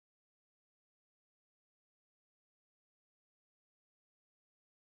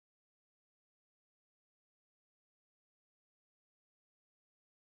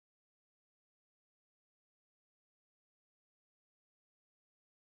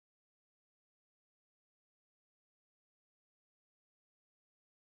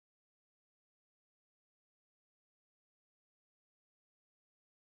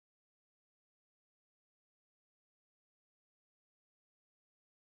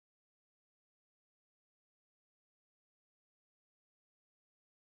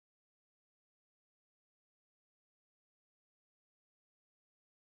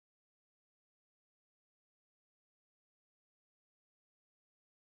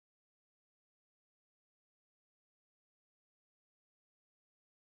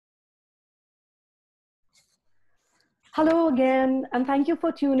Hello again, and thank you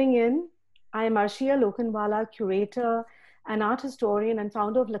for tuning in. I am Arshiya Lokhandwala, curator and art historian and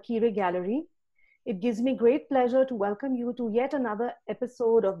founder of Lakiri Gallery. It gives me great pleasure to welcome you to yet another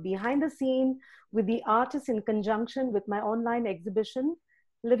episode of Behind the Scene with the artists in conjunction with my online exhibition,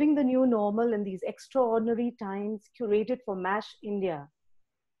 Living the New Normal in These Extraordinary Times, curated for MASH India.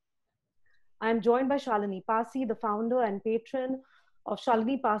 I am joined by Shalini Passi, the founder and patron of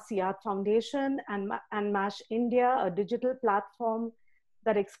Shalini Passi Art Foundation and MASH India, a digital platform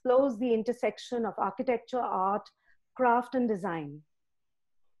that explores the intersection of architecture, art, craft, and design.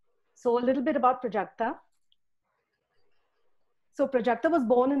 So a little bit about Prajakta. So Prajakta was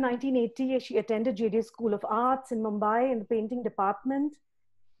born in 1980. She attended JD School of Arts in Mumbai in the painting department.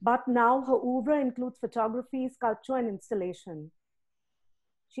 But now her oeuvre includes photography, sculpture, and installation.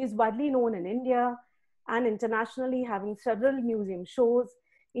 She is widely known in India and internationally, having several museum shows,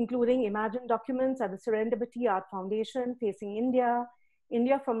 including Imagine Documents at the Serendipity Art Foundation, Facing India,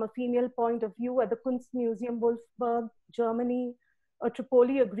 India from a Female Point of View at the Kunstmuseum Wolfsburg, Germany, a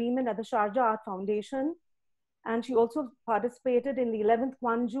Tripoli Agreement at the Sharjah Art Foundation. And she also participated in the 11th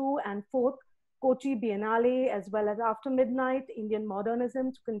Gwangju and 4th Kochi Biennale, as well as After Midnight, Indian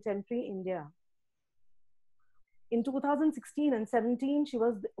Modernism to Contemporary India. In 2016 and 17, she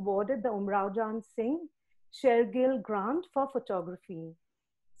was awarded the Umrao Jan Singh Shergill Grant for photography.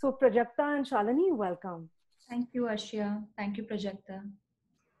 So Prajakta and Shalini, welcome. Thank you, Arshiya. Thank you, Prajakta.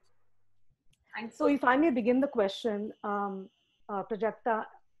 So if I may begin the question, Prajakta,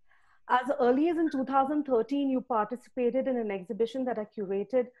 as early as in 2013, you participated in an exhibition that I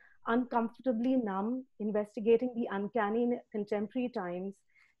curated, Uncomfortably Numb, Investigating the Uncanny in Contemporary Times,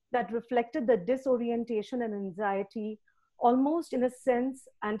 that reflected the disorientation and anxiety, almost in a sense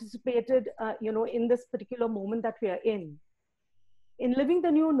anticipated, in this particular moment that we are in. In Living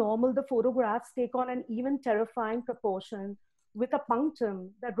the New Normal, the photographs take on an even terrifying proportion with a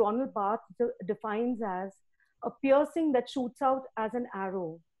punctum that Ronald Barthes defines as a piercing that shoots out as an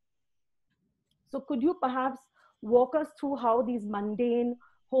arrow. So could you perhaps walk us through how these mundane,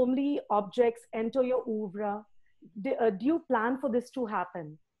 homely objects enter your oeuvre? Do you plan for this to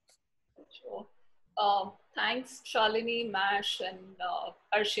happen? Sure. Thanks, Shalini, Mash, and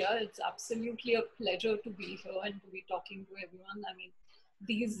Arshiya. It's absolutely a pleasure to be here and to be talking to everyone. I mean,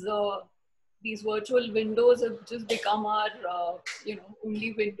 these virtual windows have just become our,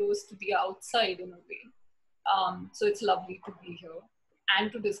 only windows to the outside in a way. So it's lovely to be here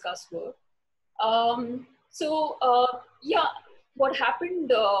and to discuss work. What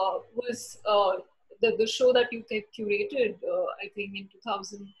happened was the show that you curated, I think in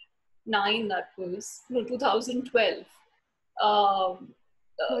 2009, that was, no, 2012.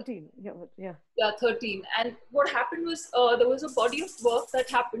 13, yeah. Yeah, 13. And what happened was there was a body of work that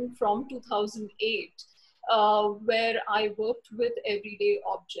happened from 2008 where I worked with everyday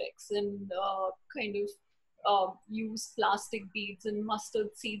objects and kind of use plastic beads and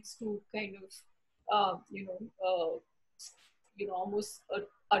mustard seeds to kind of, almost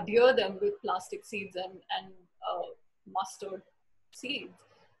adhere them with plastic seeds and mustard seeds.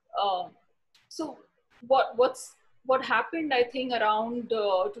 So what happened, I think, around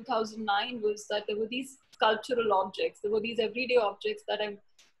 2009 was that there were these sculptural objects. There were these everyday objects that I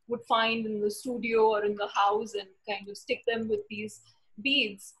would find in the studio or in the house and kind of stick them with these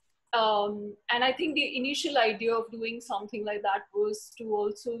beads. And I think the initial idea of doing something like that was to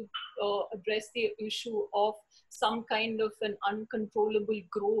also address the issue of some kind of an uncontrollable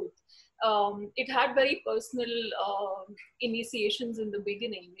growth. It had very personal initiations in the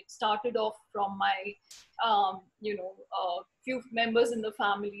beginning. It started off from my, few members in the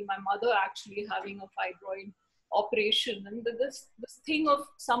family, my mother actually having a fibroid operation, and this thing of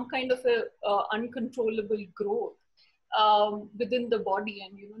some kind of a uncontrollable growth within the body,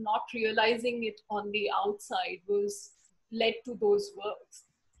 and not realizing it on the outside was led to those works.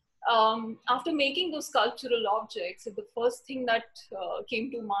 After making those sculptural objects, the first thing that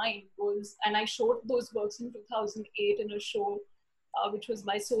came to mind was, and I showed those works in 2008 in a show, which was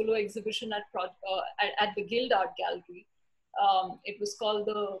my solo exhibition at the Guild Art Gallery. It was called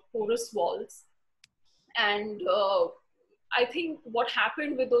the Porous Walls. And I think what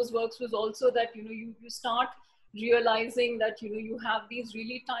happened with those works was also that, you start realizing that, you have these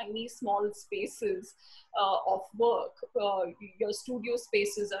really tiny, small spaces of work. Your studio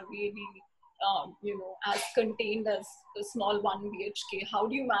spaces are really, as contained as a small 1 BHK. How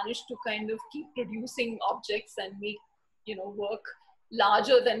do you manage to kind of keep producing objects and make, work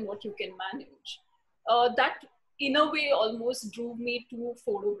larger than what you can manage? That in a way almost drove me to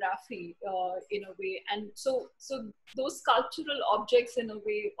photography in a way. And so those sculptural objects in a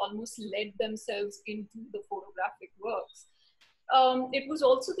way almost led themselves into the photographic works. It was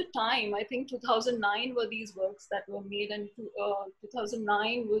also the time, I think 2009 were these works that were made, and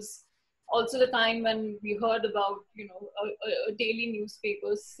 2009 was also the time when we heard about, a daily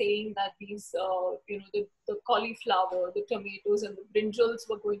newspapers saying that these, the cauliflower, the tomatoes, and the brinjals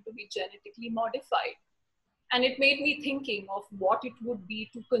were going to be genetically modified. And it made me thinking of what it would be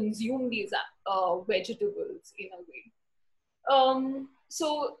to consume these vegetables in a way.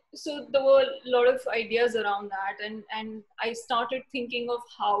 So there were a lot of ideas around that, and I started thinking of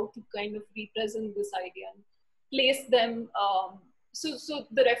how to kind of represent this idea and place them. So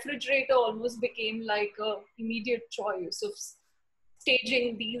the refrigerator almost became like a immediate choice of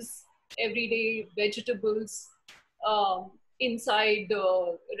staging these everyday vegetables inside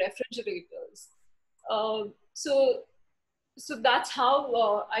refrigerators. So that's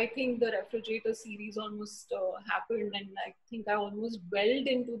how I think the refrigerator series almost happened, and I think I almost dwelled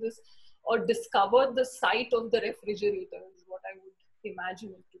into this or discovered the site of the refrigerator is what I would imagine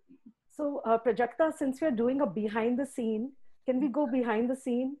it to be. So Prajakta, since we're doing a behind the scene, can we go behind the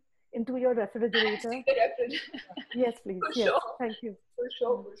scene into your refrigerator? The refrigerator. Yes, please. For yes, sure. Thank you. For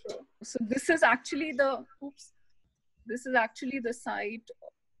sure. So this is actually the site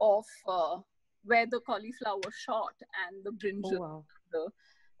of where the cauliflower shot and the brinjal. Oh,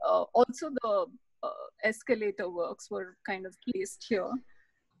 wow. Also the escalator works were kind of placed here.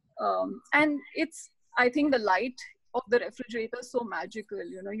 And I think the light of the refrigerator is so magical,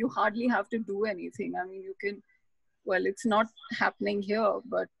 you hardly have to do anything. I mean, it's not happening here,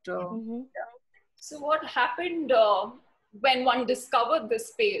 but yeah. So what happened when one discovered this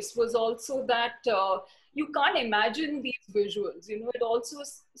space was also that you can't imagine these visuals. It also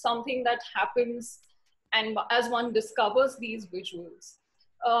is something that happens, and as one discovers these visuals.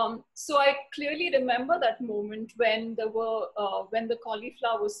 So I clearly remember that moment when when the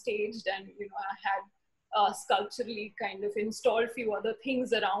cauliflower was staged, and I had sculpturally kind of installed a few other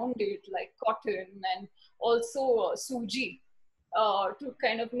things around it, like cotton and also suji, to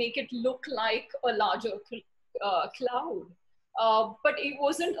kind of make it look like a larger cloud. But it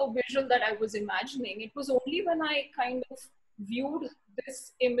wasn't a visual that I was imagining. It was only when I kind of viewed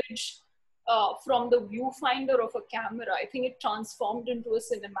this image from the viewfinder of a camera, I think it transformed into a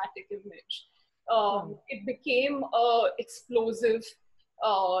cinematic image. It became a explosive,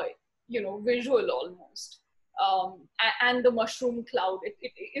 visual almost. And the mushroom cloud,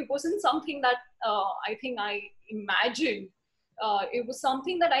 it wasn't something that I think I imagined. It was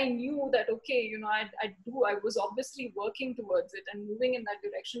something that I knew that, okay, I was obviously working towards it and moving in that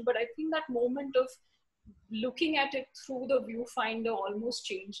direction. But I think that moment of looking at it through the viewfinder almost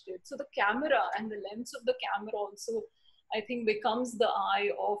changed it. So the camera and the lens of the camera also, I think, becomes the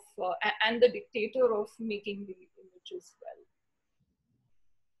eye of, and the dictator of making the image as well.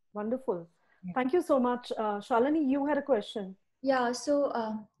 Wonderful. Thank you so much. Shalini, you had a question. Yeah, so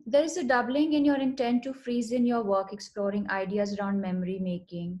there is a doubling in your intent to freeze in your work, exploring ideas around memory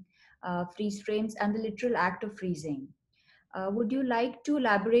making, freeze frames, and the literal act of freezing. Would you like to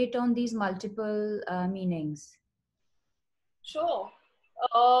elaborate on these multiple meanings? Sure.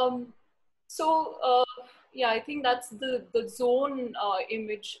 Yeah, I think that's the zone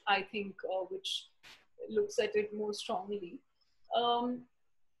image, I think, which looks at it more strongly.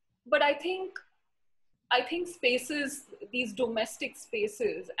 But I think spaces, these domestic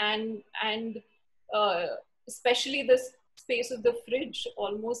spaces, and especially this space of the fridge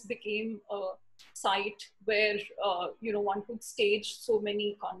almost became a site where one could stage so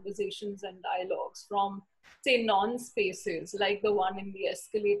many conversations and dialogues from, say, non-spaces like the one in the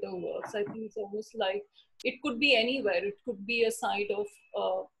escalator works. I think it's almost like it could be anywhere. It could be a site of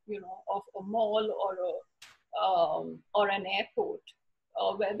of a mall or an airport,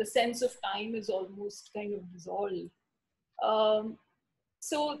 where the sense of time is almost kind of dissolved.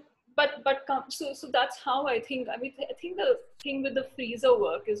 So that's how I think. I mean, I think the thing with the freezer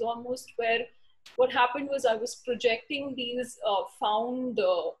work is almost where what happened was I was projecting these found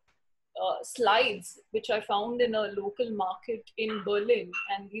slides, which I found in a local market in Berlin,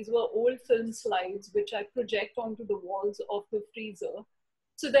 and these were old film slides which I project onto the walls of the freezer.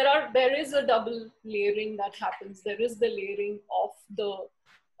 So there is a double layering that happens. There is the layering of the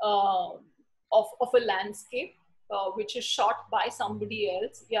of a landscape, which is shot by somebody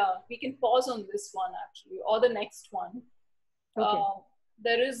else. Yeah, we can pause on this one actually, or the next one. Okay.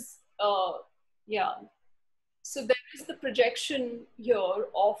 There is yeah. So there is the projection here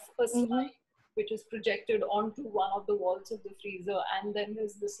of a slide, which is projected onto one of the walls of the freezer, and then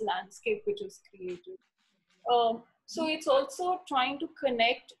there's this landscape which is created. So it's also trying to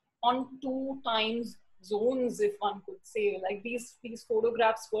connect on two time zones, if one could say. Like these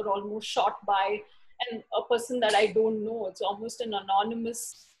photographs were almost shot by a person that I don't know. It's almost an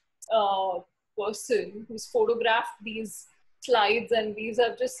anonymous uh, person who's photographed these slides, and these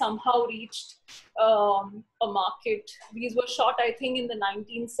have just somehow reached a market. These were shot, I think, in the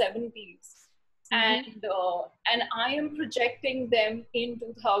 1970s. And I am projecting them in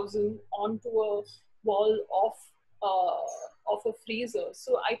 2000 onto a wall of a freezer.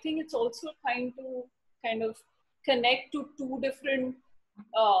 So I think it's also trying to kind of connect to two different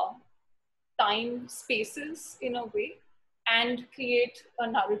uh, time spaces in a way and create a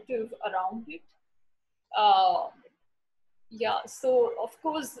narrative around it. Uh, yeah, so of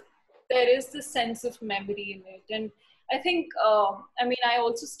course there is this sense of memory in it. And I think I mean, I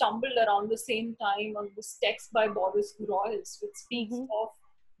also stumbled around the same time on this text by Boris Groys, which speaks of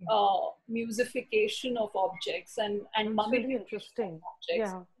musification of objects and It's really mummification of interesting.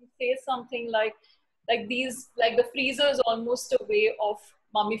 objects. Yeah. He says something like these, like the freezer is almost a way of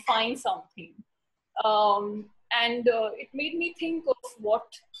mummifying something. And it made me think of what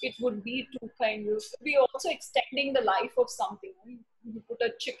it would be to kind of be also extending the life of something. You put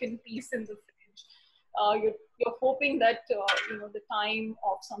a chicken piece in the fridge. You're hoping that the time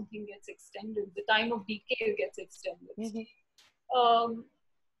of something gets extended, the time of decay gets extended. Um,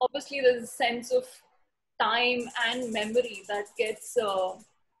 Obviously, there's a sense of time and memory that gets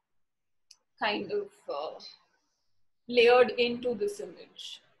kind of layered into this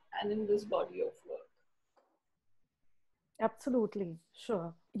image and in this body of work. Absolutely,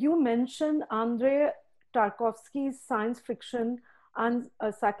 sure. You mentioned Andrei Tarkovsky's science fiction and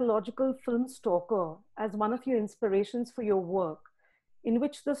a psychological film Stalker as one of your inspirations for your work, in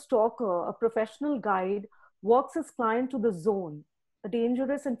which the stalker, a professional guide, walks his client to the zone, a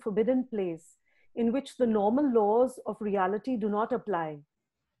dangerous and forbidden place in which the normal laws of reality do not apply.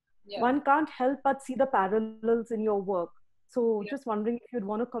 Yeah. One can't help but see the parallels in your work. So, just Yeah. wondering if you'd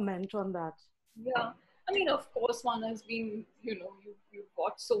want to comment on that. Yeah, I mean, of course, one has been, you've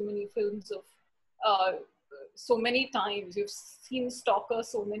got so many films of, uh, so many times, you've seen Stalker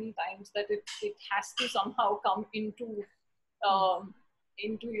so many times that it has to somehow come into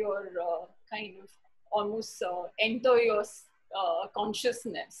your kind of almost enter your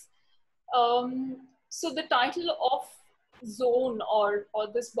consciousness. So the title of Zone, or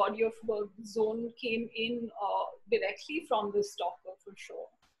this body of work, Zone, came in directly from the Stalker for sure.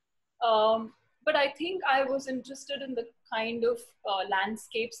 But I think I was interested in the kind of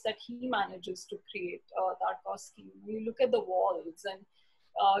landscapes that he manages to create, Tarkovsky. You look at the walls, and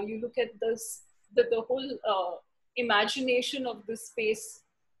you look at the whole imagination of the space,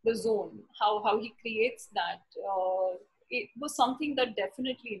 the zone, how he creates that. It was something that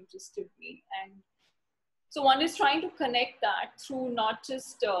definitely interested me. And so one is trying to connect that through not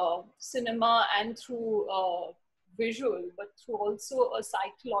just cinema and through visual, but through also a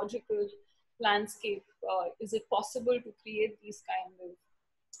psychological landscape. Is it possible to create these kind of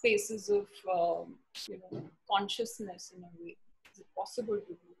spaces of consciousness in a way? Is it possible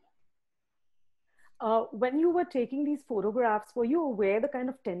to do that? When you were taking these photographs, were you aware the kind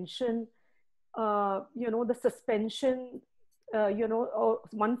of tension, the suspension, or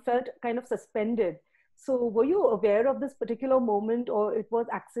one felt kind of suspended? So were you aware of this particular moment, or it was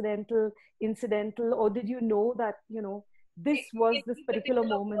accidental, incidental, or did you know that, this was In this any particular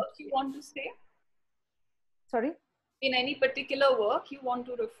particular moment? work you want to say? Sorry? In any particular work you want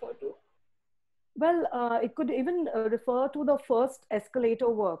to refer to? Well, it could even refer to the first escalator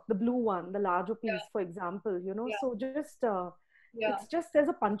work, the blue one, the larger Yeah, piece, for example, yeah, So just, yeah, it's just, there's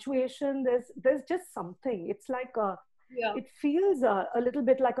a punctuation, there's just something. It's like, yeah, it feels a little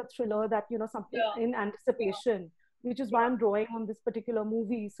bit like a thriller that, something yeah, in yeah, anticipation, which is why yeah. I'm drawing on this particular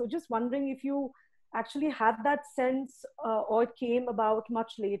movie. So just wondering if you actually had that sense, or it came about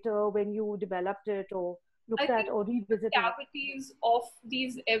much later when you developed it or I looked at think or the revisited. cavities of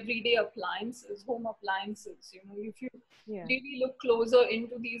these everyday appliances, home appliances, if you Yeah. really look closer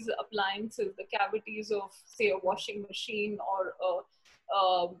into these appliances, the cavities of, say, a washing machine or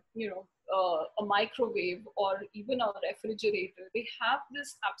a microwave or even a refrigerator, they have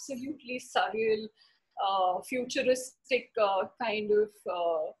this absolutely surreal, futuristic kind of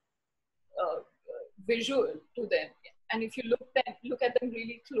visual to them. And if you look at them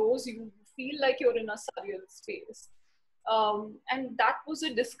really close, you feel like you're in a surreal space. And that was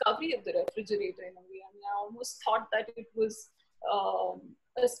a discovery of the refrigerator in a way. I mean, I almost thought that it was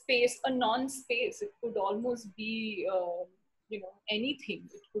a space, a non-space. It could almost be, anything.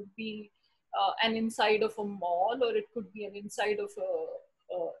 It could be an inside of a mall, or it could be an inside of a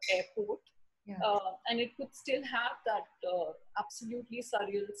airport. Yeah. and it could still have that absolutely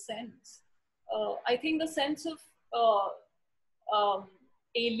surreal sense. I think the sense of um,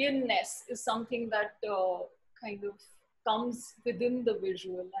 alienness is something that kind of comes within the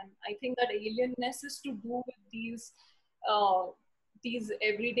visual, and I think that alienness is to do with uh, these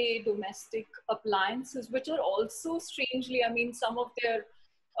everyday domestic appliances, which are also strangely, I mean, some of their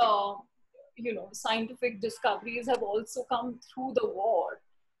uh, scientific discoveries have also come through the war,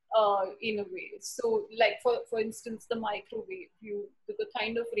 in a way. So, like for instance, the microwave, the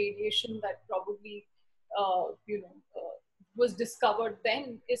kind of radiation that probably was discovered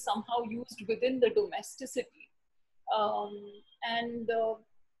then is somehow used within the domesticity, um, and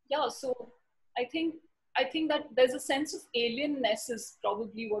yeah. So I think I think that there's a sense of alienness is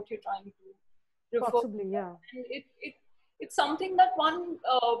probably what you're trying to refer to. Possibly, yeah. And it's something that one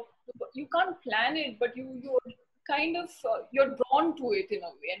you can't plan it, but you're kind of you're drawn to it in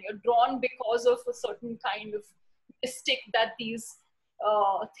a way, and you're drawn because of a certain kind of mystic that these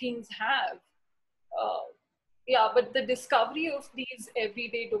things have. Uh, yeah, but the discovery of these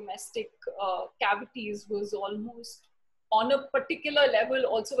everyday domestic cavities was almost on a particular level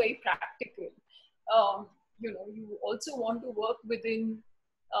also very practical. You also want to work within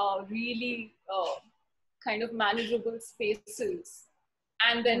really kind of manageable spaces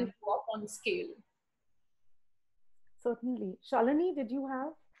and then Yeah, work on scale. certainly. Shalini, did you have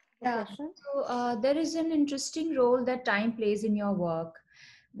a Yeah, question? so there is an interesting role that time plays in your work.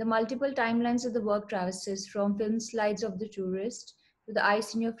 The multiple timelines of the work traverses from film slides of the tourist to the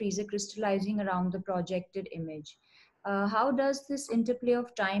ice in your freezer crystallizing around the projected image. How does this interplay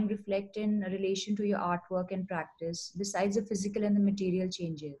of time reflect in relation to your artwork and practice, besides the physical and the material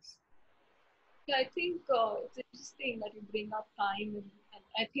changes? Yeah, I think it's interesting that you bring up time, and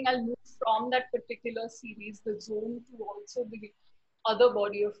I think I'll move from that particular series, The Zone, to also the other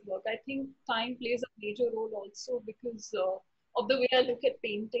body of work. I think time plays a major role also because of the way I look at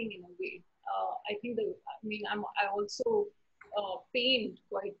painting in a way. I think I also paint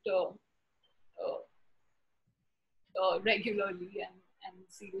quite regularly and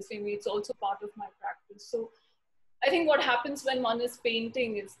seriously. I mean, it's also part of my practice. So I think what happens when one is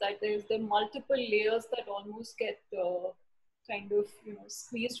painting is that there's the multiple layers that almost get kind of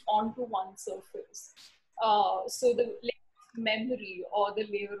squeezed onto one surface. So the layer of memory or the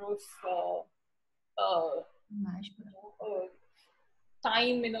layer of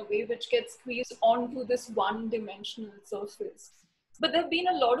time in a way which gets squeezed onto this one-dimensional surface. But there have been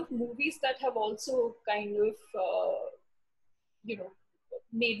a lot of movies that have also kind of you know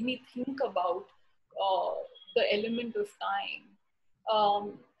made me think about uh, the element of time.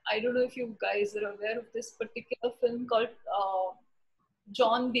 I don't know if you guys are aware of this particular film called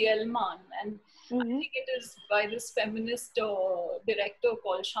John the Elman, and I Mm-hmm. think it is by this feminist director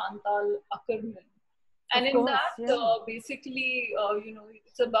called Chantal Ackerman. And Of in course, that, yeah. basically,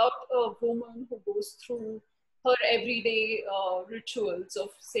 it's about a woman who goes through her everyday rituals of,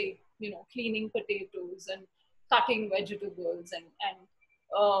 say, cleaning potatoes and cutting vegetables, and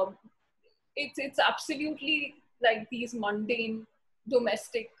um, it's absolutely like these mundane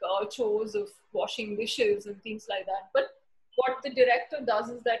domestic chores of washing dishes and things like that. But what the director does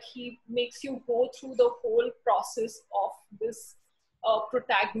is that he makes you go through the whole process of this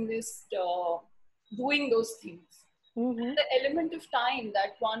protagonist doing those things. Mm-hmm. And the element of time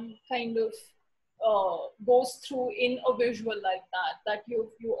that one kind of goes through in a visual like that you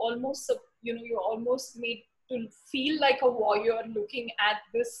almost you're almost made to feel like a warrior looking at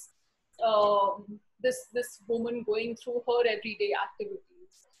this woman going through her everyday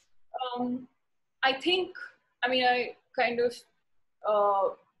activities. Um, I think, I mean, I kind of, uh,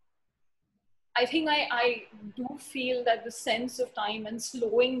 I think I do feel that the sense of time and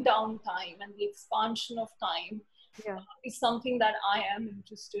slowing down time and the expansion of time Yeah. is something that I am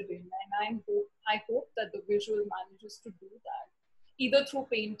interested in, and I hope that the visual manages to do that, either through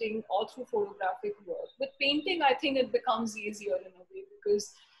painting or through photographic work. With painting, I think it becomes easier in a way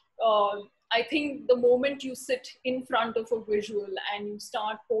because I think the moment you sit in front of a visual and you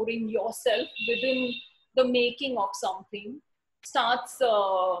start pouring yourself within the making of something, starts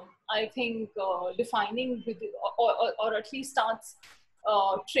I think defining with or at least starts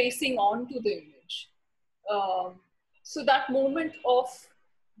tracing onto the image. Um, so that moment of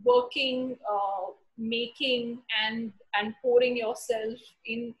working, making, and pouring yourself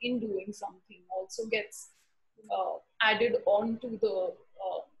in doing something also gets added onto the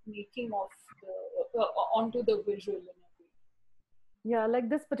making of the onto the visual in a way. Yeah, like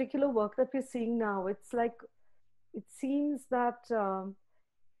this particular work that we're seeing now, it's like it seems that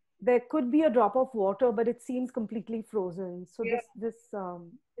there could be a drop of water, but it seems completely frozen. So Yeah, this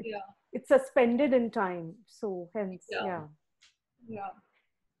yeah. it's suspended in time. So hence, Yeah, yeah. yeah.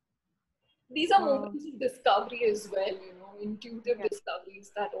 These are Uh, moments of discovery as well, you know, intuitive yeah,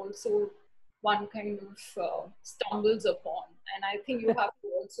 discoveries that also one kind of stumbles upon. And I think you have to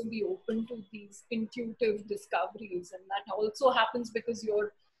also be open to these intuitive discoveries. And that also happens because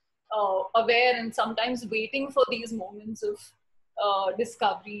you're aware and sometimes waiting for these moments of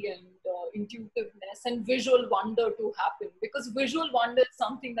discovery and intuitiveness and visual wonder to happen. Because visual wonder is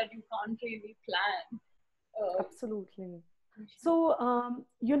something that you can't really plan. Uh, absolutely. So,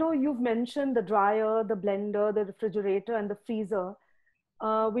 you've mentioned the dryer, the blender, the refrigerator, and the freezer,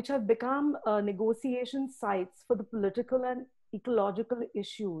 which have become negotiation sites for the political and ecological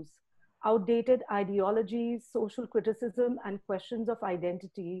issues, outdated ideologies, social criticism, and questions of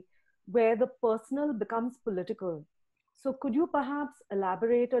identity, where the personal becomes political. So, could you perhaps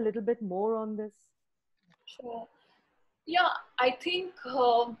elaborate a little bit more on this? sure. Yeah, I think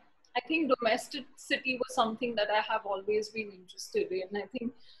domesticity was something that I have always been interested in. I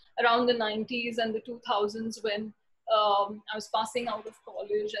think around the 90s and the 2000s when I was passing out of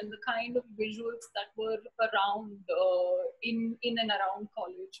college and the kind of visuals that were around in and around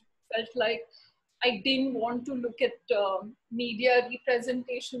college felt like I didn't want to look at media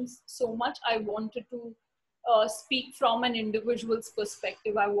representations so much. I wanted to speak from an individual's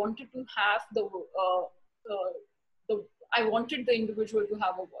perspective. I wanted to have the I wanted the individual to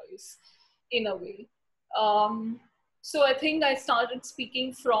have a voice in a way. Um, so I think I started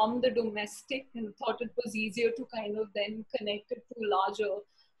speaking from the domestic and thought it was easier to kind of then connect it to larger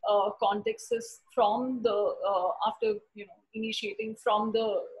contexts from the after initiating from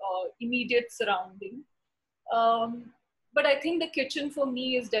the immediate surrounding. Um, but I think the kitchen for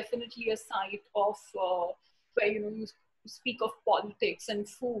me is definitely a site of where you speak of politics and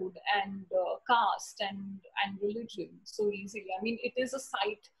food and caste and religion so easily. I mean, it is a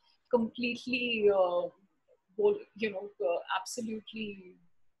site completely, absolutely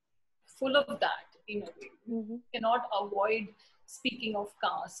full of that in a way. You Mm-hmm. cannot avoid speaking of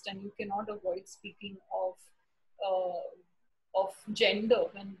caste, and you cannot avoid speaking of gender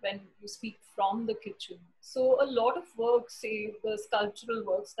when you speak from the kitchen. So a lot of work, say the sculptural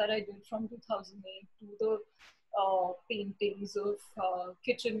works that I did from 2008 to the paintings of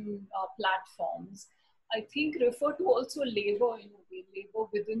kitchen platforms, I think refer to also labor in a way, labor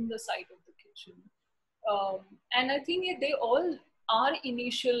within the site of the kitchen. Um, and I think they all are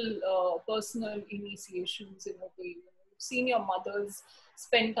initial personal initiations in a way. You've seen your mothers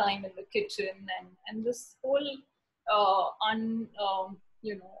spend time in the kitchen, and this whole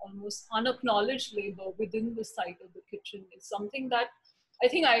almost unacknowledged labor within the site of the kitchen is something that I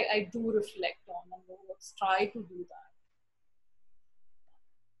think I do reflect on and always try to do that.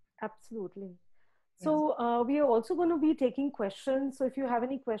 Absolutely. Yeah. So we are also going to be taking questions. So if you have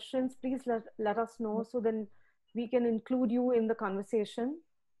any questions, please let us know so then we can include you in the conversation.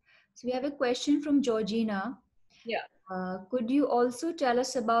 So we have a question from Georgina. Yeah, Could you also tell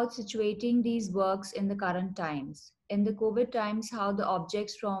us about situating these works in the current times? In the COVID times, how the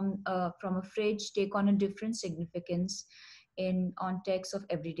objects from a fridge take on a different significance in context of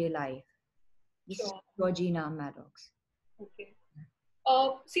everyday life. This is sure. Georgina Maddox. Okay.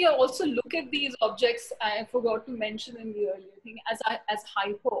 See, I also look at these objects. I forgot to mention in the earlier thing as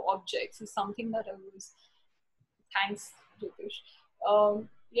hyper objects is something that I was. Thanks, Jyotish.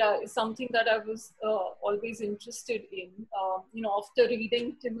 Yeah, it's something that I was always interested in. After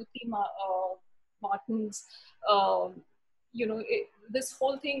reading Timothy Martin's, um, this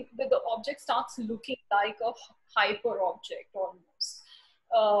whole thing that the object starts looking like a hyper object almost,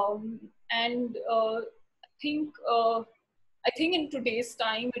 and think. I think in today's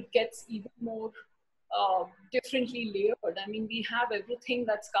time it gets even more differently layered. I mean, we have everything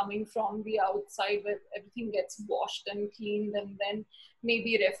that's coming from the outside where everything gets washed and cleaned and then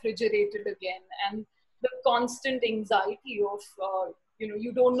maybe refrigerated again. And the constant anxiety of,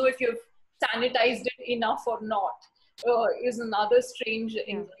 you don't know if you've sanitized it enough or not is another strange Yeah,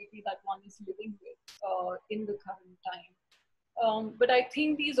 anxiety that one is living with in the current time. But I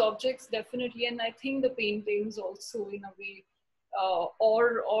think these objects definitely, and I think the paintings also in a way,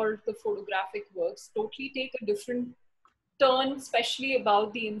 or the photographic works totally take a different turn, especially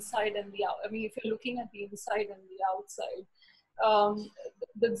about the inside and the out. I mean, if you're looking at the inside and the outside,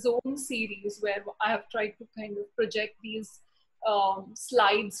 the Zone series where I have tried to kind of project these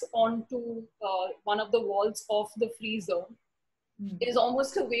slides onto one of the walls of the freezer is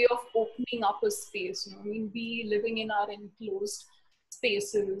almost a way of opening up a space. I mean, we living in our enclosed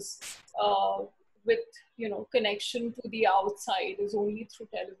spaces with connection to the outside is only through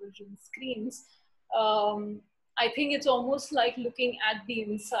television screens. Um, I think it's almost like looking at the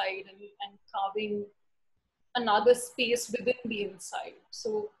inside and carving another space within the inside.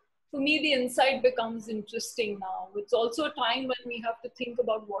 So for me, the inside becomes interesting now. It's also a time when we have to think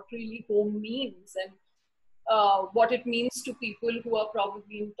about what really home means, and what it means to people who are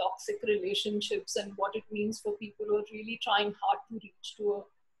probably in toxic relationships, and what it means for people who are really trying hard to reach to a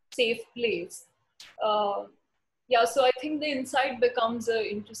safe place. Uh, yeah, so I think the inside becomes an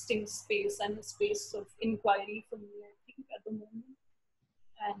interesting space and a space of inquiry for me, I think, at the moment.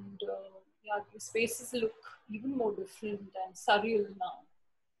 And yeah, the spaces look even more different and surreal now.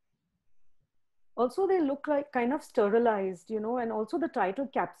 Also, they look like kind of sterilized, and also the title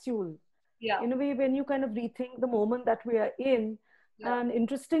capsule. Yeah, In a way, when you kind of rethink the moment that we are in, yeah, and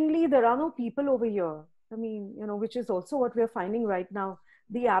interestingly, there are no people over here. I mean, which is also what we are finding right now,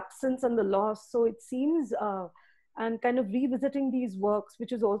 the absence and the loss. So it seems, and kind of revisiting these works,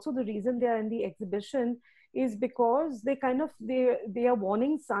 which is also the reason they are in the exhibition, is because they are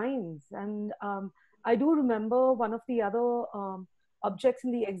warning signs. And I do remember one of the other objects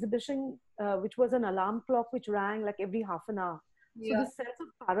in the exhibition, which was an alarm clock which rang like every half an hour. So yeah, this sense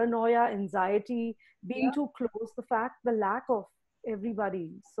of paranoia, anxiety, being yeah, too close, the lack of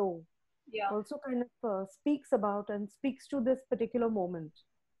everybody. So yeah. also kind of speaks about and speaks to this particular moment.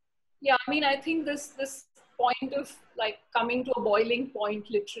 Yeah, I mean, I think this point of like coming to a boiling point,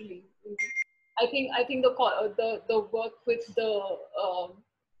 literally. I think the work with the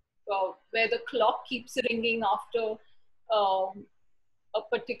where the clock keeps ringing after um, a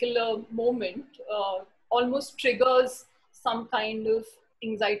particular moment almost triggers some kind of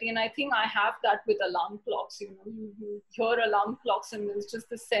anxiety, and I think I have that with alarm clocks. You hear alarm clocks and there's just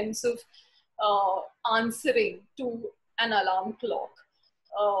the sense of answering to an alarm clock.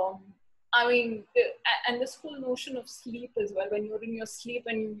 um, I mean, and this whole notion of sleep as well, when you're in your sleep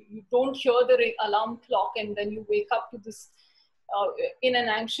and you don't hear the alarm clock, and then you wake up to this in an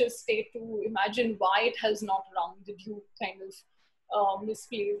anxious state to imagine why it has not rung. Did you kind of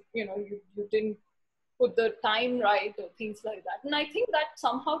misplaced, you didn't put the time right or things like that. And I think that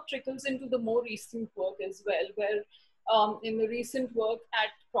somehow trickles into the more recent work as well, where in the recent work at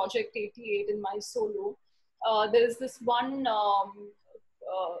Project 88 in my solo, there's this one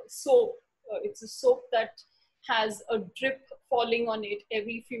soap. It's a soap that has a drip falling on it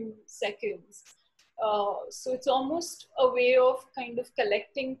every few seconds. So it's almost a way of kind of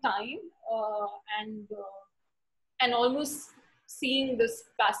collecting time uh, and uh, and almost seeing this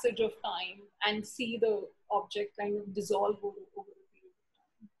passage of time and see the object kind of dissolve over a period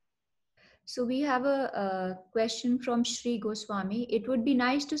of time. So we have a question from Shri Goswami. It would be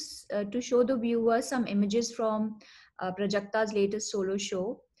nice to show the viewers some images from Prajakta's latest solo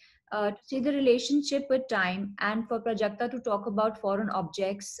show, to see the relationship with time, and for Prajakta to talk about foreign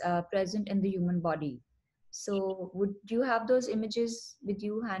objects present in the human body. So would you have those images with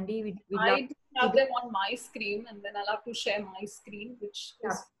you handy? We'd love I do to see have them. them on my screen, and then I'll have to share my screen, which Yeah.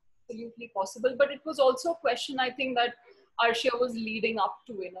 is absolutely possible. But it was also a question I think that Arshiya was leading up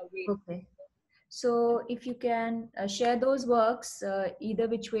to in a way. Okay. So if you can share those works, either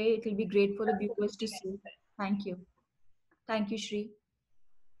which way, it will be great for the That's what viewers to we see. said. Thank you. Thank you, Shri.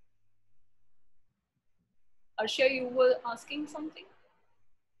 Arshiya, you were asking something?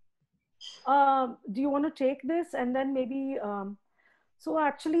 Do you want to take this and then maybe? So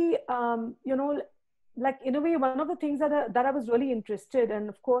actually, like in a way, one of the things that I was really interested, and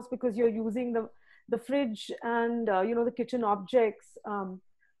of course, because you're using the fridge and the kitchen objects.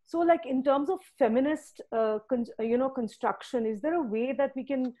 So like in terms of feminist, construction, is there a way that we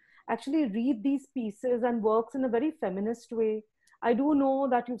can actually read these pieces and works in a very feminist way? I do know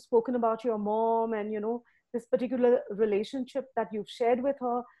that you've spoken about your mom and this particular relationship that you've shared with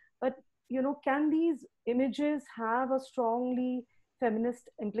her, but can these images have a strongly feminist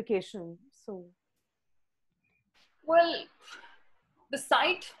implication? So Well, the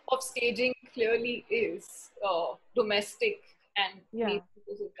site of staging clearly is domestic, and yeah, maybe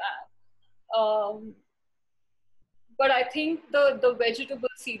because of that. But I think the vegetable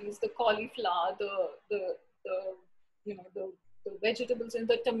series, the cauliflower, the the vegetables and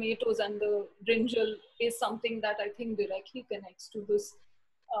the tomatoes and the brinjal is something that I think directly connects to this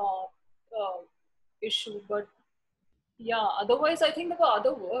uh, uh, issue. But yeah, otherwise I think there were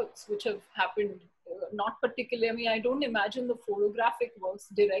other works which have happened, not particularly. I mean, I don't imagine the photographic works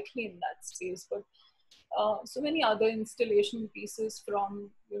directly in that space, but so many other installation pieces from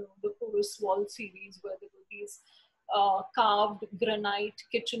the porous wall series, where there were these carved granite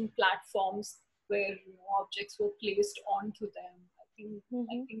kitchen platforms where objects were placed onto them. I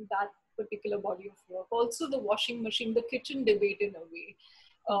mm-hmm. think that particular body of work. Also, the washing machine, the kitchen debate in a way.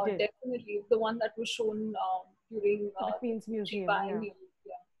 Did Definitely, the one that was shown during The Queen's Museum, yeah. Biennial,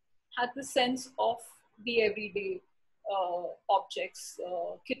 yeah, had the sense of the everyday objects,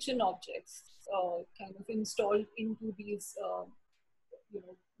 kitchen objects, kind of installed into these,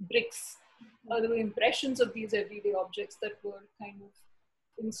 bricks. There were impressions of these everyday objects that were kind of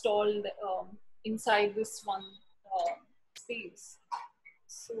installed inside this one space.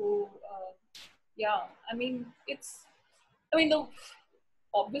 So yeah, I mean, the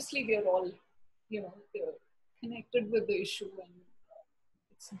obviously we are all, connected with the issue, and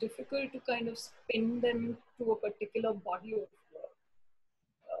it's difficult to kind of spin them to a particular body of work,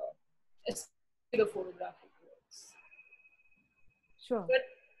 especially the photographic works. Sure. But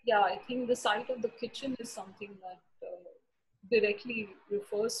yeah, I think the site of the kitchen is something that directly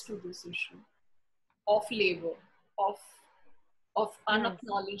refers to this issue of labor, of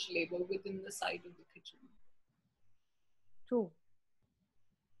unacknowledged labor within the site of the kitchen. True.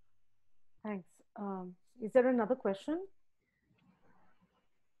 Thanks. Is there another question?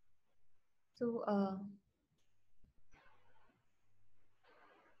 So,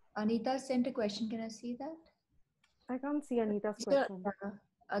 Anita sent a question. Can I see that? I can't see Anita's question.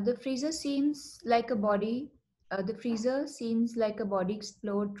 The freezer seems like a body. The freezer seems like a body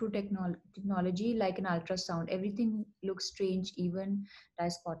explored through technology, like an ultrasound. Everything looks strange, even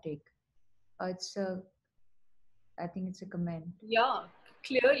despotic. It's a, I think it's a comment. Yeah,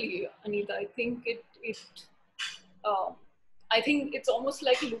 clearly, Anita. Uh, I think it's almost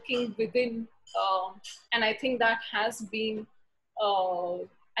like looking within, and I think that has been, uh,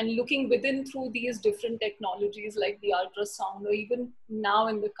 and looking within through these different technologies like the ultrasound, or even now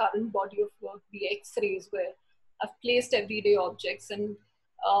in the current body of work, the X-rays, where I've placed everyday objects and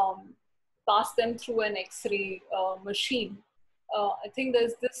passed them through an X-ray machine. I think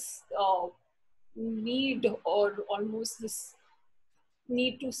there's this need, or almost this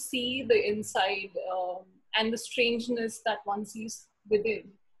need to see the inside, and the strangeness that one sees within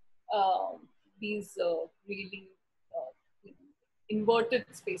these really you know, inverted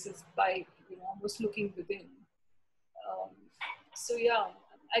spaces by almost looking within. Um, so yeah,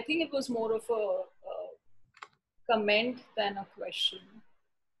 I think it was more of a comment than a question.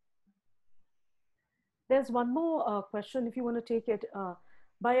 There's one more question, if you want to take it,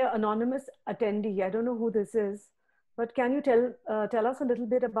 by an anonymous attendee. I don't know who this is, but can you tell us a little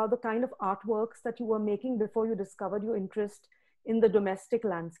bit about the kind of artworks that you were making before you discovered your interest in the domestic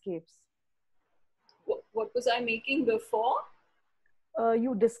landscapes? What was I making before?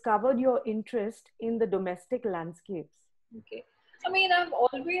 You discovered your interest in the domestic landscapes. Okay. I mean, I've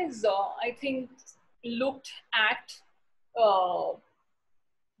always, I think, looked at uh,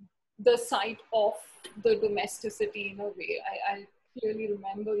 the site of the domesticity in a way. I clearly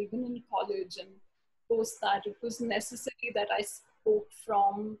remember even in college and post that, it was necessary that I spoke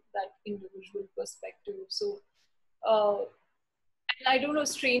from that individual perspective. So, and I don't know,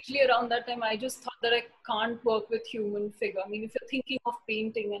 strangely around that time, I just thought that I can't work with human figure. I mean, if you're thinking of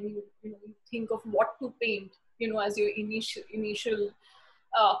painting and you think of what to paint, as your initial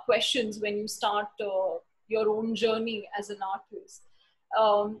questions when you start your own journey as an artist.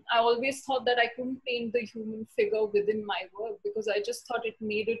 I always thought that I couldn't paint the human figure within my work because I just thought it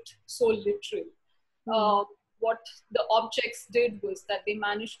made it so literal. What the objects did was that they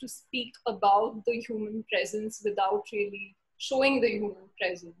managed to speak about the human presence without really showing the human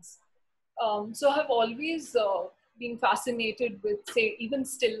presence. So I've always been fascinated with, say, even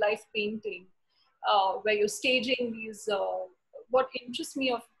still life painting, where you're staging these. What interests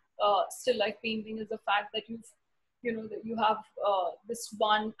me of still life painting is the fact that that you have this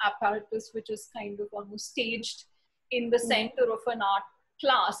one apparatus which is kind of almost staged in the center of an art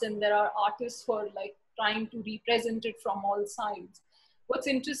class, and there are artists who are like trying to represent it from all sides. What's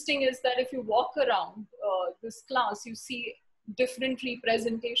interesting is that if you walk around this class, you see different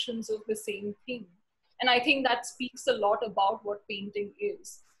representations of the same thing. And I think that speaks a lot about what painting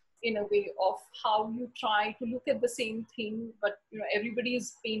is, in a way of how you try to look at the same thing, but everybody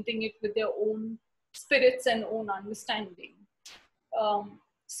is painting it with their own spirits and own understanding.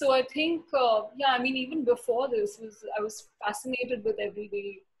 So I think, yeah, I mean, even before this, I was fascinated with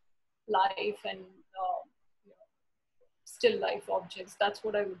everyday life and still life objects. That's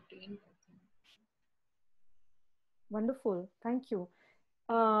what I would paint. Wonderful, thank you.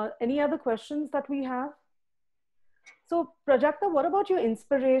 Any other questions that we have? So Prajakta, what about your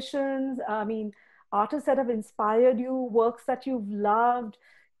inspirations? I mean, artists that have inspired you, works that you've loved.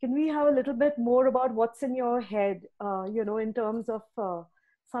 Can we have a little bit more about what's in your head, in terms of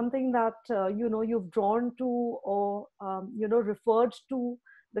something that, you've drawn to or, referred to,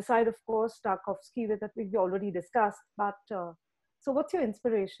 beside, of course, Tarkovsky, that we've already discussed. But so what's your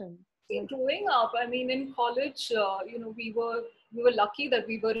inspiration? see, growing up, I mean, in college, we were lucky that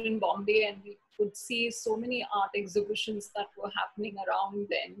we were in Bombay and we could see so many art exhibitions that were happening around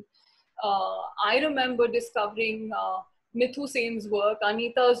then. I remember discovering Mithu Sen's work,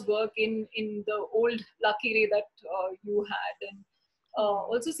 Anita's work in the old Lucky Ray that you had, and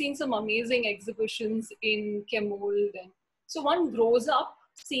also seeing some amazing exhibitions in Kemold. And so one grows up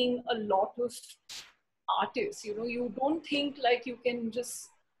seeing a lot of artists. You don't think like you can just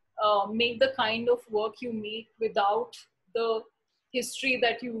make the kind of work you make without the history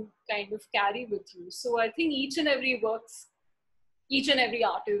that you kind of carry with you. So I think each and every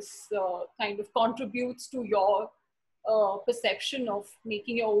artist kind of contributes to your perception of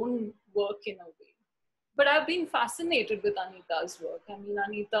making your own work in a way. But I've been fascinated with Anita's work. I mean,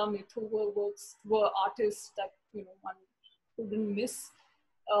 Anita, Mithu were artists that one couldn't miss.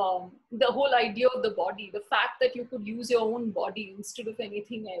 The whole idea of the body, the fact that you could use your own body instead of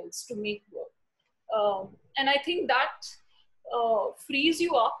anything else to make work. And I think that frees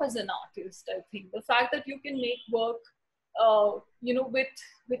you up as an artist. I think the fact that you can make work,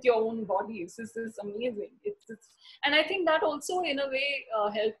 with your own bodies is amazing. And I think that also in a way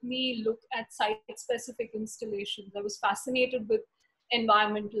helped me look at site-specific installations. I was fascinated with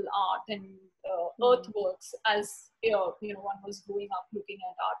environmental art and earthworks as one was growing up looking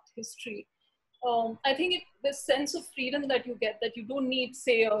at art history. I think the sense of freedom that you get, that you don't need,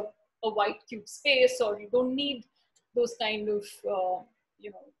 say, a white cube space, or you don't need those kind of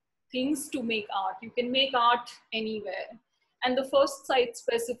things to make art. You can make art anywhere. And the first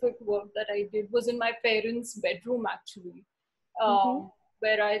site-specific work that I did was in my parents' bedroom, actually,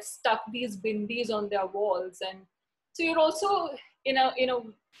 where I stuck these bindis on their walls. And so you're also in a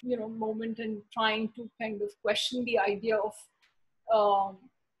moment and trying to kind of question the idea of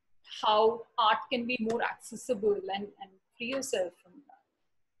how art can be more accessible and free yourself from that.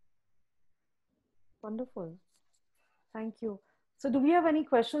 Wonderful. Thank you. So do we have any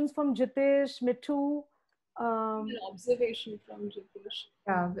questions from Jitesh, Mithu? An observation from Jitesh.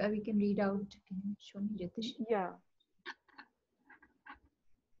 Yeah, we can read out. Can you show me, Jitesh? Yeah.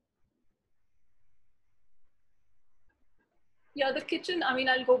 Yeah, the kitchen. I mean,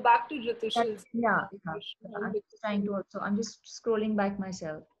 I'll go back to Jitish's. Yeah. I'm just trying to also. I'm just scrolling back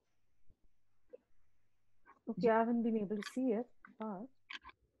myself. Okay, I haven't been able to see it, but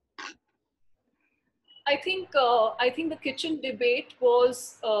I think the kitchen debate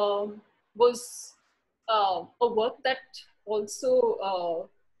was a work that also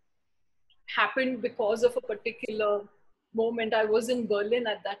happened because of a particular moment. I was in Berlin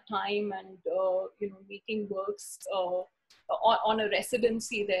at that time, and making works on a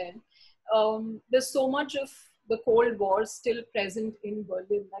residency there. There's so much of the Cold War still present in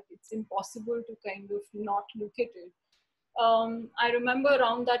Berlin that it's impossible to kind of not look at it. I remember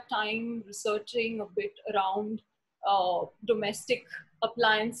around that time researching a bit around domestic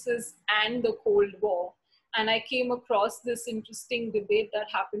appliances and the Cold War. And I came across this interesting debate that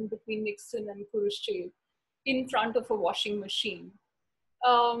happened between Nixon and Khrushchev in front of a washing machine.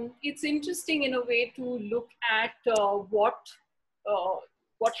 It's interesting in a way to look at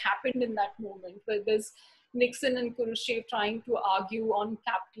what happened in that moment, where there's Nixon and Khrushchev trying to argue on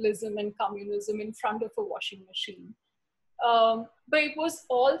capitalism and communism in front of a washing machine. But it was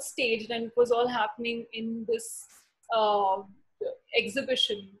all staged, and it was all happening in this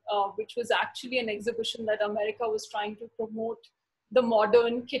exhibition, which was actually an exhibition that America was trying to promote the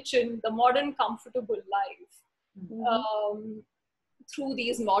modern kitchen, the modern comfortable life through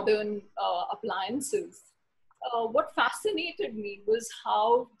these modern appliances. What fascinated me was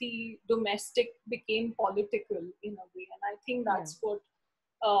how the domestic became political in a way, and I think that's what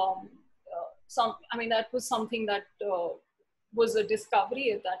that was something that was a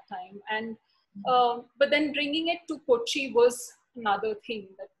discovery at that time. And but then bringing it to Kochi was another thing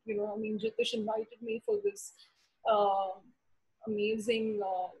that Jitish invited me for this amazing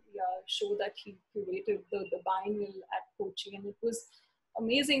show that he curated, the biennial at Kochi, and it was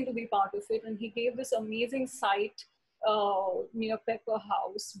amazing to be part of it. And he gave this amazing site near Pepper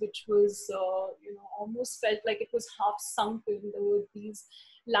House, which was almost felt like it was half sunken. There were these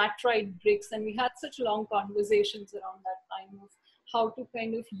laterite bricks, and we had such long conversations around that time of how to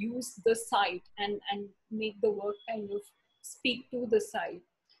kind of use the site and make the work kind of speak to the site.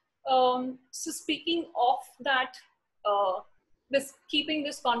 So speaking of that, keeping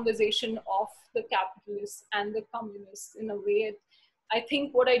this conversation of the capitalists and the communists in a way, I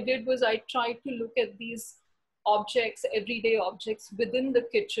think what I did was I tried to look at these objects, everyday objects within the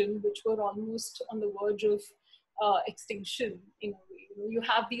kitchen, which were almost on the verge of extinction in a way. You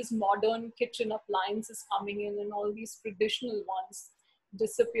have these modern kitchen appliances coming in and all these traditional ones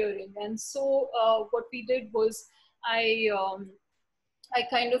disappearing. And so what we did was I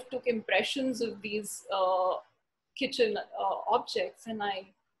kind of took impressions of these kitchen objects, and I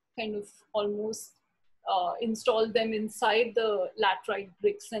kind of almost installed them inside the laterite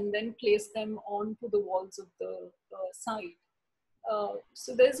bricks and then placed them onto the walls of the site.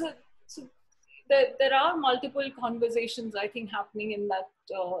 So there's a so there are multiple conversations, I think, happening in that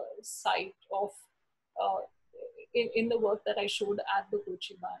site of uh, in the work that I showed at the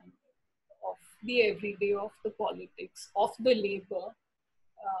Kochi Bank, of the everyday, of the politics, of the labor.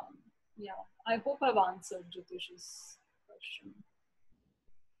 Yeah, I hope I've answered Jyotish's question.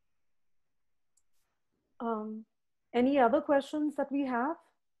 Any other questions that we have?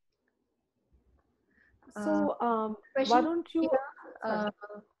 So why Question, don't you?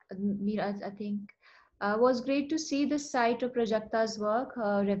 Meera, I think was great to see the site of Prajakta's work,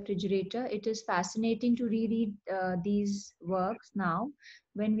 Refrigerator. It is fascinating to reread these works now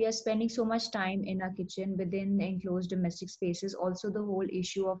when we are spending so much time in our kitchen within enclosed domestic spaces. Also, the whole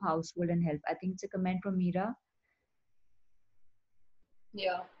issue of household and health. I think it's a comment from Meera.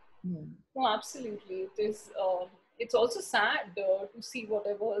 Yeah. Yeah. No, absolutely. It is. It's also sad to see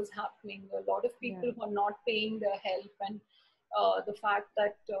whatever is happening. A lot of people who are not paying their help, and the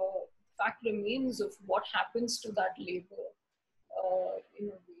fact remains of what happens to that labor. In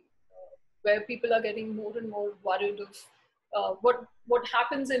a way, where people are getting more and more worried of what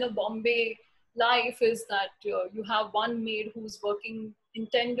happens in a Bombay life is that you have one maid who's working in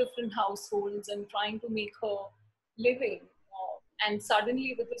 10 different households and trying to make her living. And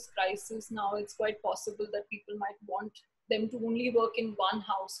suddenly, with this crisis, now it's quite possible that people might want them to only work in one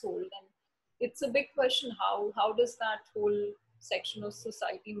household. And it's a big question, how does that whole section of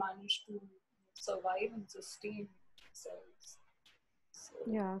society manage to survive and sustain themselves? So,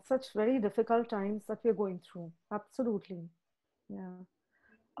 Yeah, such very difficult times that we're going through. Absolutely. Yeah.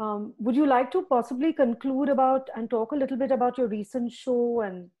 Would you like to possibly conclude about and talk a little bit about your recent show sure.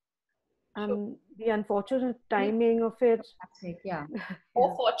 and the unfortunate timing of it? Yeah. Or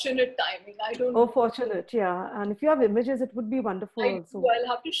Yeah. fortunate timing, I don't Oh, know. fortunate. Yeah. And if you have images, it would be wonderful I do. also I'll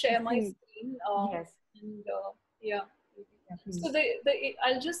have to to share my see. screen. Yes. And yeah. Yeah, So please.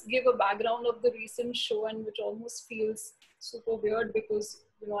 I'll just give a background of the recent show, and which almost feels super weird because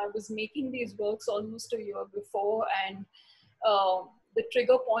I was making these works almost a year before, and the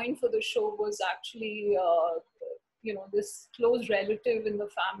trigger point for the show was actually this close relative in the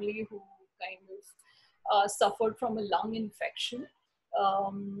family who kind of suffered from a lung infection.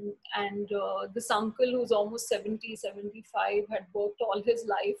 And this uncle, who's almost 70, 75, had worked all his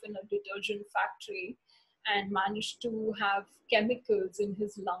life in a detergent factory and managed to have chemicals in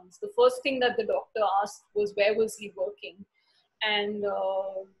his lungs. The first thing that the doctor asked was, where was he working? And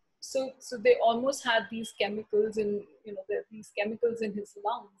so they almost had these chemicals these chemicals in his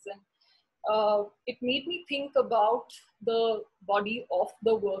lungs. And it made me think about the body of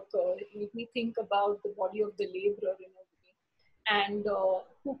the worker. It made me think about the body of the laborer in a way, and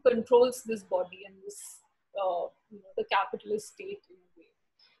who controls this body and this, the capitalist state in a way.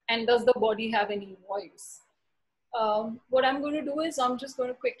 And does the body have any voice? What I'm going to do is I'm just going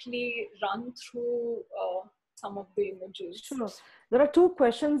to quickly run through some of the images. Sure. There are two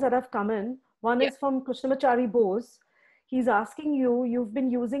questions that have come in. One Yeah, is from Krishnamachari Bose. He's asking you, you've been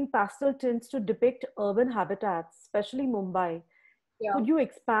using pastel tints to depict urban habitats, especially Mumbai. yeah. Could you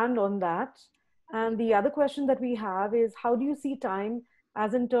expand on that? And the other question that we have is, how do you see time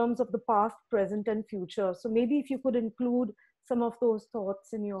as in terms of the past, present, and future? So maybe if you could include some of those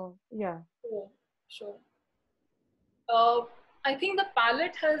thoughts in your, yeah. Sure, sure. I think the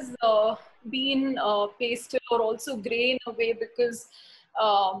palette has been pastel or also gray in a way because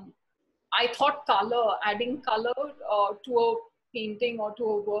um, I thought adding color to a painting or to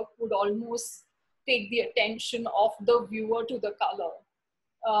a work would almost take the attention of the viewer to the color.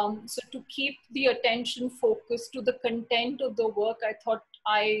 So to keep the attention focused to the content of the work, I thought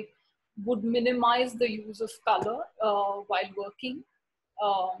I would minimize the use of color while working.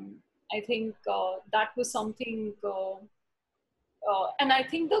 Um, I think that was something and I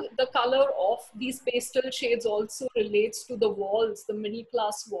think the color of these pastel shades also relates to the walls, the middle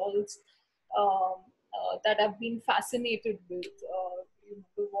class walls that I've been fascinated with.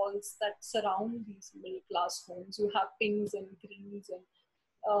 The walls that surround these middle class homes. You have pinks and greens, and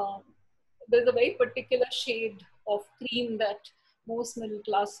um, there's a very particular shade of cream that most middle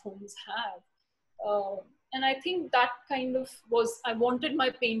class homes have. And I think that kind of I wanted my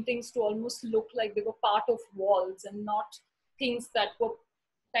paintings to almost look like they were part of walls and not things that were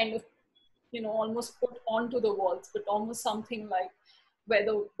kind of, almost put onto the walls, but almost something like where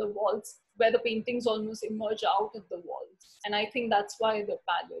the walls, where the paintings almost emerge out of the walls. And I think that's why the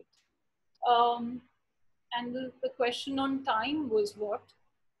palette. And the question on time was what?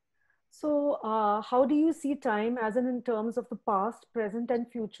 So, how do you see time as in terms of the past, present, and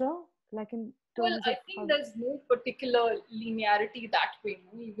future? Like in Well, terms I of think how, there's no particular linearity that way.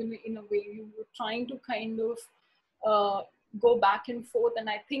 No? Even in a way, you were trying to kind of go back and forth. And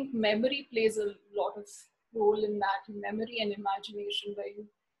I think memory plays a lot of role in that, memory and imagination, where you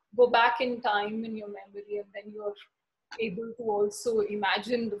go back in time in your memory and then you're able to also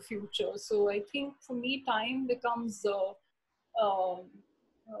imagine the future. So I think for me, time becomes um,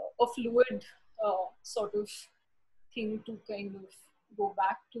 a fluid sort of thing to kind of go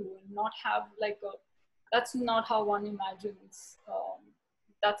back to, and not have like a, that's not how one imagines,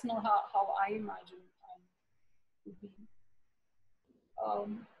 that's not how I imagine time to be.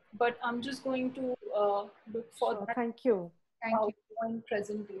 But I'm just going to look for sure, that thank you. Thank you. PowerPoint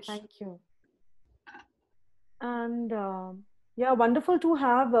presentation. Thank you. And yeah, wonderful to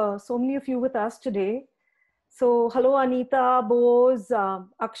have so many of you with us today. So, hello, Anita, Bose,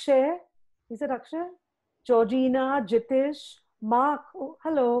 Akshay. Is it Akshay? Georgina, Jitish, Mark. Oh,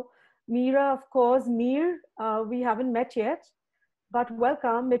 hello. Meera, of course. Mir, we haven't met yet, but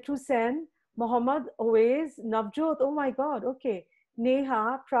welcome. Mitru Sen, Mohammed Owais, Navjot. Oh my God. Okay.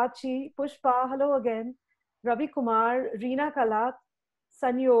 Neha, Prachi, Pushpa. Hello again. Ravi Kumar, Reena Kalat,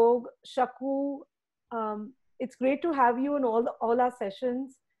 Sanyog, Shaku. It's great to have you in all our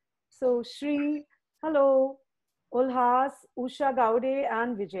sessions. So, Shri, hello. Ulhas, Usha Gaude,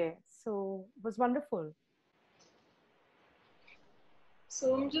 and Vijay. So it was wonderful.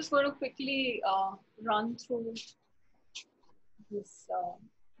 So I'm just going to quickly run through this.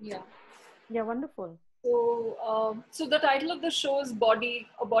 Yeah. Yeah, wonderful. So, so the title of the show is "Body: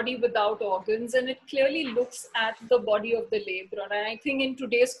 A Body Without Organs," and it clearly looks at the body of the laborer. And I think in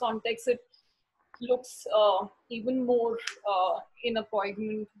today's context, it looks even more in a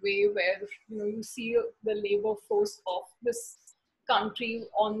poignant way, where you see the labor force of this country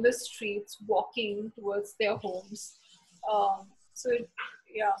on the streets walking towards their homes. So,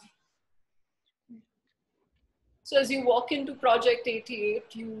 yeah. So as you walk into Project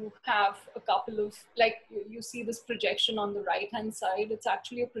 88, you have a couple of, like, you see this projection on the right-hand side. It's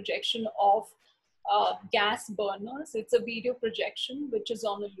actually a projection of gas burners. It's a video projection, which is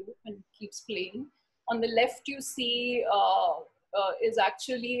on a loop and keeps playing. On the left, you see is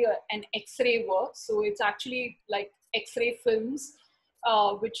actually an X-ray work. So it's actually like X-ray films,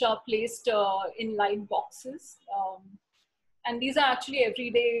 which are placed in light boxes. And these are actually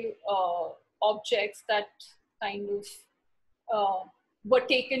everyday objects that kind of were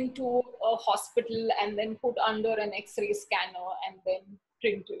taken to a hospital and then put under an X-ray scanner and then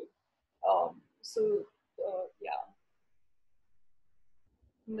printed. Yeah,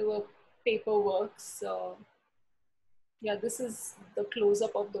 and there were paperworks. Yeah, this is the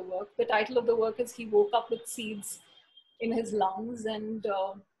close-up of the work. The title of the work is "He Woke Up with Seeds in His Lungs," and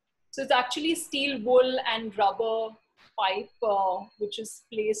so it's actually steel wool and rubber pipe, which is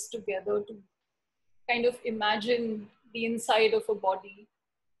placed together to kind of imagine the inside of a body.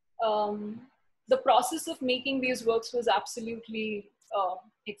 The process of making these works was absolutely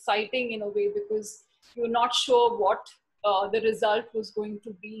exciting in a way, because you're not sure what the result was going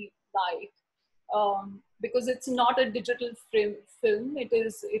to be like. Because it's not a digital film, it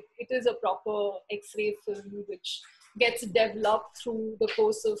is a proper X-ray film, which gets developed through the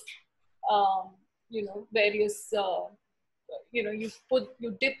course of various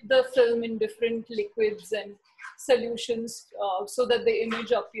you dip the film in different liquids and solutions so that the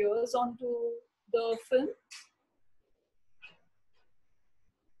image appears onto the film.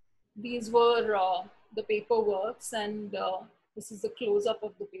 These were the paperworks, and this is the close-up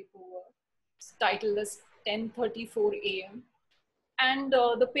of the paperwork. It's titled as 10:34 a.m. And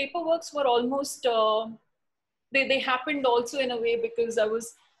the paperworks were almost, they happened also in a way because I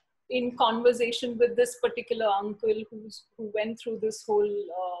was in conversation with this particular uncle who went through this whole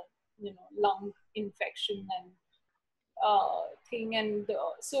lung infection and thing, and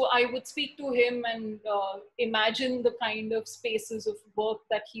so I would speak to him and imagine the kind of spaces of work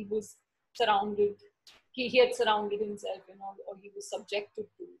that he was surrounded, he had surrounded himself, or he was subjected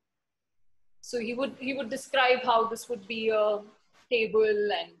to. So he would describe how this would be a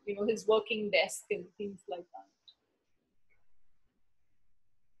table and his working desk and things like that.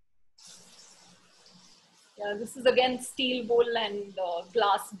 Yeah, this is again steel wool and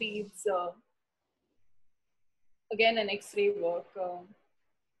glass beads. Again, an X-ray work.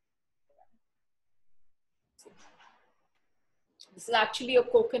 This is actually a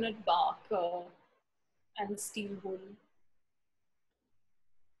coconut bark and steel wool.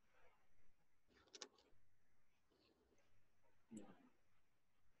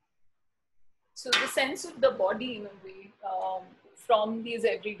 So the sense of the body in a way, from these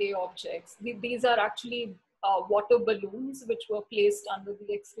everyday objects. These are actually water balloons which were placed under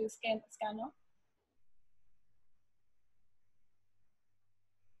the X-ray scanner.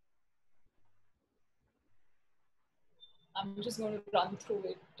 I'm just going to run through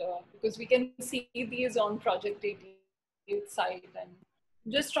it because we can see these on Project 88 site, and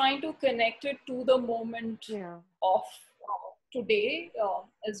just trying to connect it to the moment of today,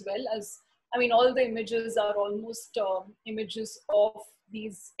 as well as, I mean, all the images are almost images of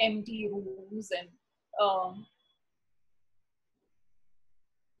these empty rooms, and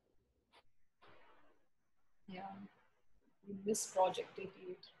yeah, this Project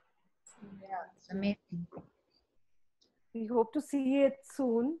 88. Yeah, it's amazing. We hope to see it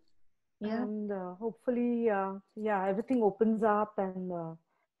soon. Yeah. And hopefully, yeah, everything opens up, and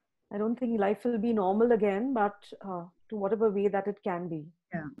I don't think life will be normal again, but to whatever way that it can be.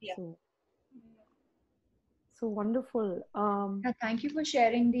 Yeah. So wonderful. Thank you for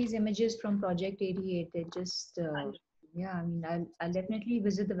sharing these images from Project 88. It just, yeah, I mean, I'll definitely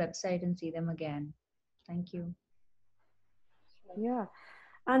visit the website and see them again. Thank you. Yeah.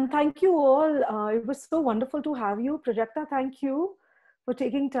 And thank you all. It was so wonderful to have you. Prajakta, thank you for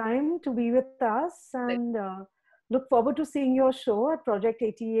taking time to be with us, and look forward to seeing your show at Project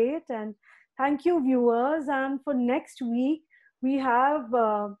 88. And thank you, viewers. And for next week, we have,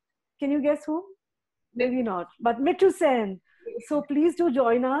 can you guess who? Maybe not, but Mittu Sen. So please do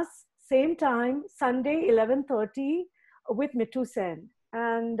join us, same time, Sunday, 11:30 with Mittu Sen.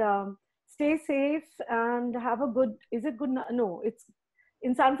 And stay safe and have a good, is it good? No, it's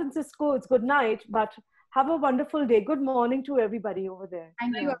in San Francisco, it's good night, but have a wonderful day. Good morning to everybody over there.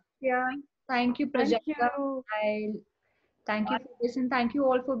 Thank you, Arshiya. Thank you, Prajakta. Thank you. Thank you for this, and thank you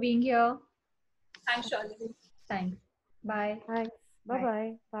all for being here. Thanks, Shalini. Thanks. Bye. Thanks.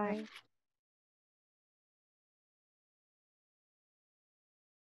 Bye-bye. Bye.